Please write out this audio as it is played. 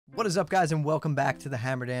What is up, guys, and welcome back to the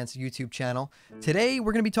Hammer Dance YouTube channel. Today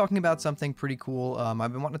we're going to be talking about something pretty cool.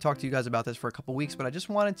 I've been wanting to talk to you guys about this for a couple weeks, but I just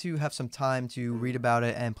wanted to have some time to read about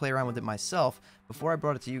it and play around with it myself before I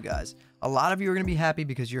brought it to you guys. A lot of you are going to be happy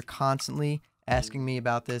because you're constantly asking me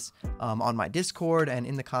about this on my Discord and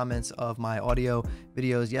in the comments of my audio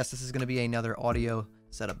videos. Yes, this is going to be another audio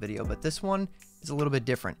setup video, but this one is a little bit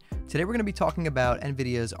different. Today we're going to be talking about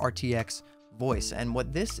Nvidia's RTX voice, and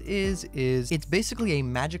what this is it's basically a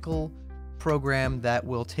magical program that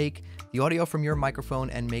will take the audio from your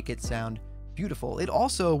microphone and make it sound beautiful. It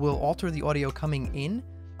also will alter the audio coming in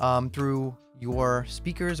through your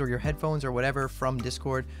speakers or your headphones or whatever from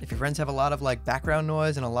Discord. If your friends have a lot of like background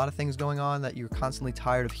noise and a lot of things going on that you're constantly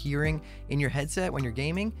tired of hearing in your headset when you're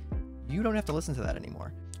gaming, you don't have to listen to that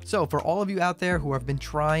anymore. So for all of you out there who have been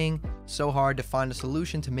trying so hard to find a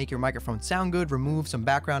solution to make your microphone sound good, remove some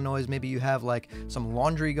background noise, maybe you have like some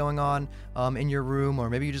laundry going on in your room, or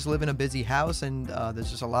maybe you just live in a busy house and there's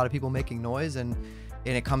just a lot of people making noise and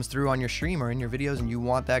it comes through on your stream or in your videos and you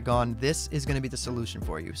want that gone, this is going to be the solution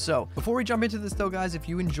for you. So before we jump into this though, guys, if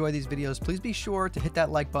you enjoy these videos, please be sure to hit that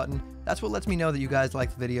like button. That's what lets me know that you guys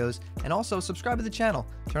like the videos. And also subscribe to the channel.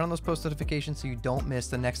 Turn on those post notifications so you don't miss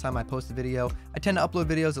the next time I post a video. I tend to upload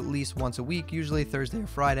videos at least once a week, usually Thursday or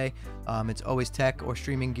Friday. It's always tech or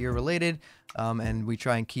streaming gear related. And we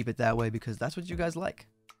try and keep it that way because that's what you guys like.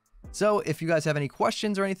 So if you guys have any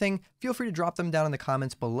questions or anything, feel free to drop them down in the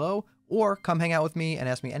comments below, or come hang out with me and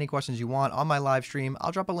ask me any questions you want on my live stream.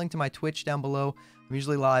 I'll drop a link to my Twitch down below. I'm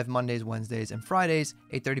usually live Mondays, Wednesdays, and Fridays,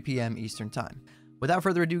 8:30 p.m. Eastern Time. Without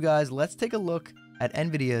further ado, guys, let's take a look at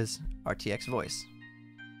Nvidia's RTX voice.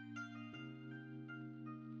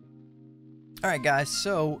 Alright guys,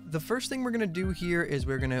 so the first thing we're going to do here is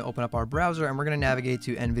we're going to open up our browser and we're going to navigate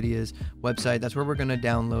to Nvidia's website. That's where we're going to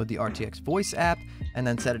download the RTX voice app and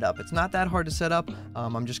then set it up. It's not that hard to set up.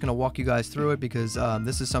 I'm just going to walk you guys through it because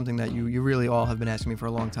this is something that you really all have been asking me for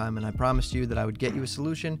a long time, and I promised you that I would get you a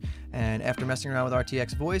solution. And after messing around with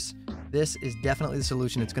RTX voice, this is definitely the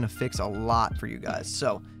solution. It's going to fix a lot for you guys.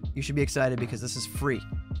 So you should be excited because this is free.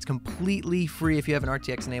 It's completely free if you have an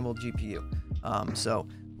RTX enabled GPU. So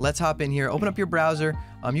let's hop in here, open up your browser.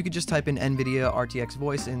 You could just type in Nvidia RTX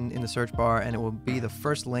voice in the search bar and it will be the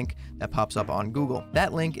first link that pops up on Google.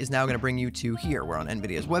 That link is now going to bring you to here. We're on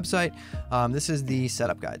Nvidia's website. This is the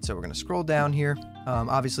setup guide. So we're going to scroll down here.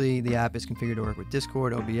 Obviously the app is configured to work with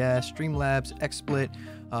Discord, OBS, Streamlabs,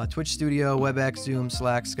 XSplit, Twitch Studio, WebEx, Zoom,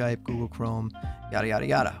 Slack, Skype, Google Chrome, yada, yada,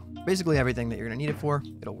 yada. Basically everything that you're going to need it for,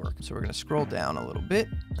 it'll work. So we're going to scroll down a little bit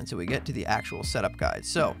until we get to the actual setup guide.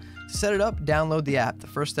 So to set it up, download the app. The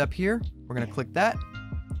first step here, we're going to click that,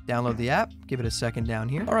 download the app, give it a second down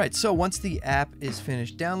here. All right, so once the app is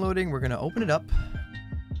finished downloading, we're going to open it up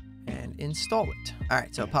and install it. All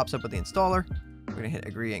right, so it pops up with the installer. We're going to hit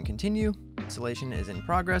agree and continue. Installation is in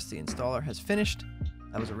progress. The installer has finished.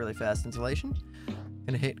 That was a really fast installation.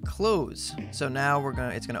 Gonna hit close. So now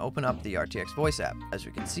it's gonna open up the RTX voice app. As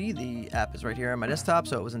you can see, the app is right here on my desktop,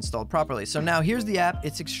 so it was installed properly. So now here's the app.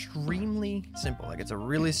 It's extremely simple. Like, it's a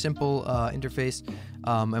really simple interface.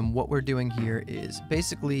 And what we're doing here is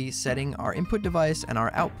basically setting our input device and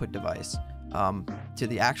our output device to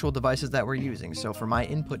the actual devices that we're using. So for my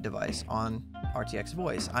input device on RTX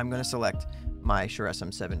voice, I'm gonna select my Shure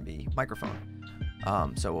SM7B microphone.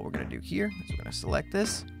 So what we're gonna do here is we're gonna select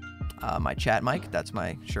this. My chat mic, that's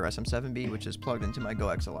my Shure SM7B, which is plugged into my Go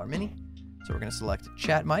XLR Mini. So we're going to select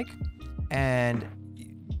chat mic, and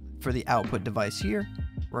for the output device here,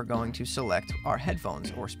 we're going to select our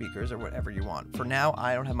headphones or speakers or whatever you want. For now,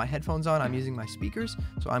 I don't have my headphones on, I'm using my speakers,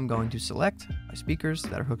 so I'm going to select my speakers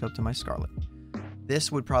that are hooked up to my Scarlett.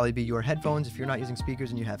 This would probably be your headphones. If you're not using speakers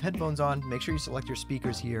and you have headphones on, make sure you select your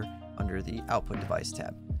speakers here under the output device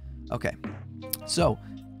tab. Okay, so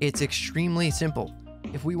it's extremely simple.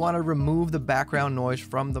 If we want to remove the background noise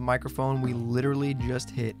from the microphone, we literally just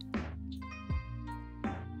hit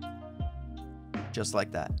just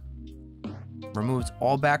like that. Removes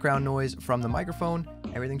all background noise from the microphone.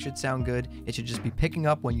 Everything should sound good. It should just be picking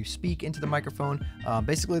up when you speak into the microphone.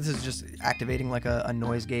 Basically, this is just activating like a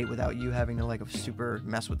noise gate without you having to like super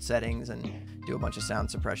mess with settings and do a bunch of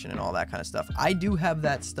sound suppression and all that kind of stuff. I do have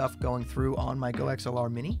that stuff going through on my Go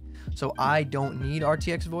XLR Mini, so I don't need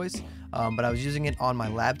RTX voice, but I was using it on my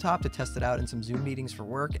laptop to test it out in some Zoom meetings for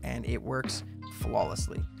work, and it works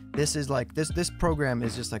flawlessly. This is like, this program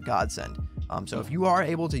is just a godsend. So if you are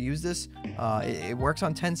able to use this, it works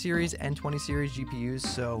on 10 series and 20 series GPUs,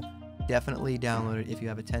 so definitely download it if you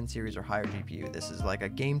have a 10 series or higher GPU. This is like a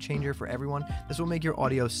game changer for everyone. This will make your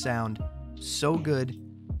audio sound so good,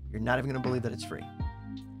 you're not even gonna believe that it's free.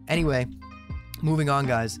 Anyway, moving on,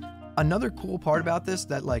 guys. Another cool part about this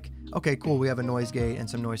that like, okay, cool, we have a noise gate and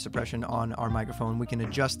some noise suppression on our microphone. We can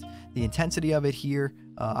adjust the intensity of it here.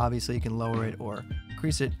 Obviously, you can lower it or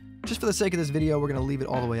increase it. Just for the sake of this video, we're going to leave it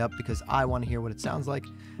all the way up because I want to hear what it sounds like.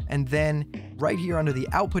 And then right here under the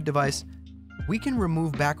output device, we can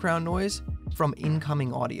remove background noise from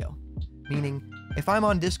incoming audio. Meaning, if I'm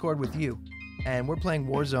on Discord with you and we're playing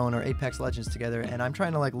Warzone or Apex Legends together and I'm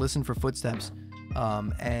trying to like listen for footsteps,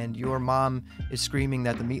 and your mom is screaming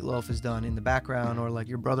that the meatloaf is done in the background, or like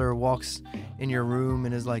your brother walks in your room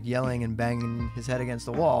and is like yelling and banging his head against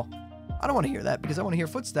the wall, I don't want to hear that because I want to hear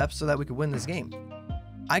footsteps so that we can win this game.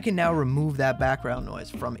 I can now remove that background noise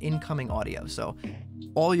from incoming audio. So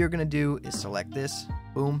all you're going to do is select this,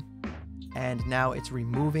 boom, and now it's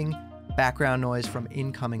removing background noise from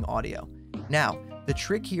incoming audio. Now, the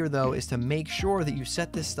trick here, though, is to make sure that you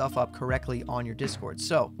set this stuff up correctly on your Discord.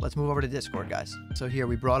 So let's move over to Discord, guys. So here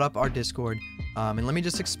we brought up our Discord, and let me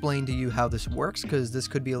just explain to you how this works, because this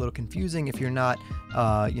could be a little confusing if you're not,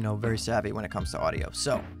 very savvy when it comes to audio.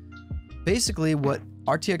 So basically what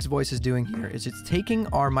RTX Voice is doing here is it's taking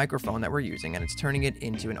our microphone that we're using and it's turning it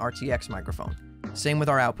into an RTX microphone. Same with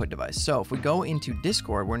our output device. So if we go into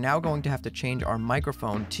Discord, we're now going to have to change our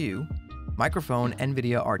microphone to microphone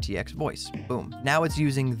Nvidia RTX Voice. Boom. Now it's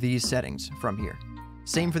using these settings from here.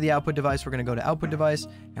 Same for the output device. We're going to go to output device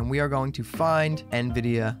and we are going to find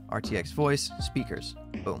Nvidia RTX Voice speakers.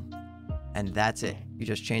 Boom. And that's it. You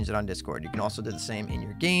just changed it on Discord. You can also do the same in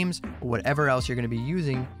your games or whatever else you're going to be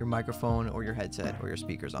using your microphone or your headset or your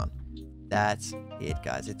speakers on. That's it,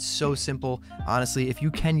 guys. It's so simple. Honestly, if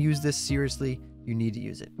you can use this seriously, you need to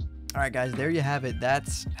use it. All right, guys, there you have it.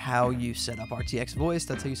 That's how you set up RTX Voice.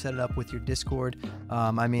 That's how you set it up with your Discord.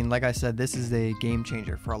 I mean, like I said, this is a game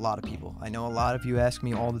changer for a lot of people. I know a lot of you ask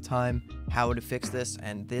me all the time how to fix this,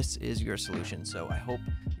 and this is your solution. So I hope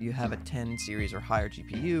you have a 10 series or higher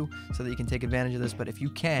GPU so that you can take advantage of this. But if you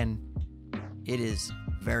can, it is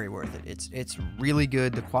very worth it. It's really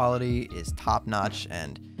good. The quality is top notch,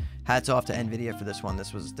 and hats off to Nvidia for this one.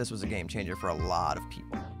 This was a game changer for a lot of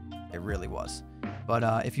people. It really was.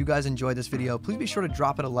 But if you guys enjoyed this video, please be sure to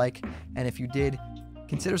drop it a like. And if you did,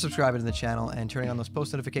 consider subscribing to the channel and turning on those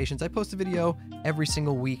post notifications. I post a video every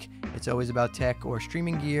single week. It's always about tech or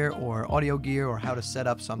streaming gear or audio gear or how to set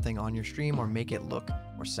up something on your stream or make it look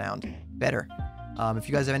or sound better. If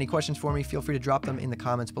you guys have any questions for me, feel free to drop them in the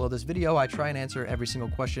comments below this video. I try and answer every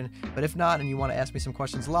single question. But if not, and you want to ask me some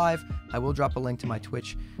questions live, I will drop a link to my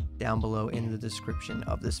Twitch down below in the description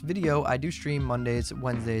of this video. I do stream Mondays,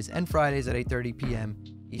 Wednesdays, and Fridays at 8:30 p.m.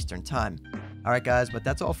 Eastern Time. All right, guys, but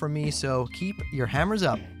that's all from me, so keep your hammers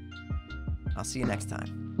up. I'll see you next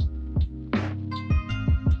time.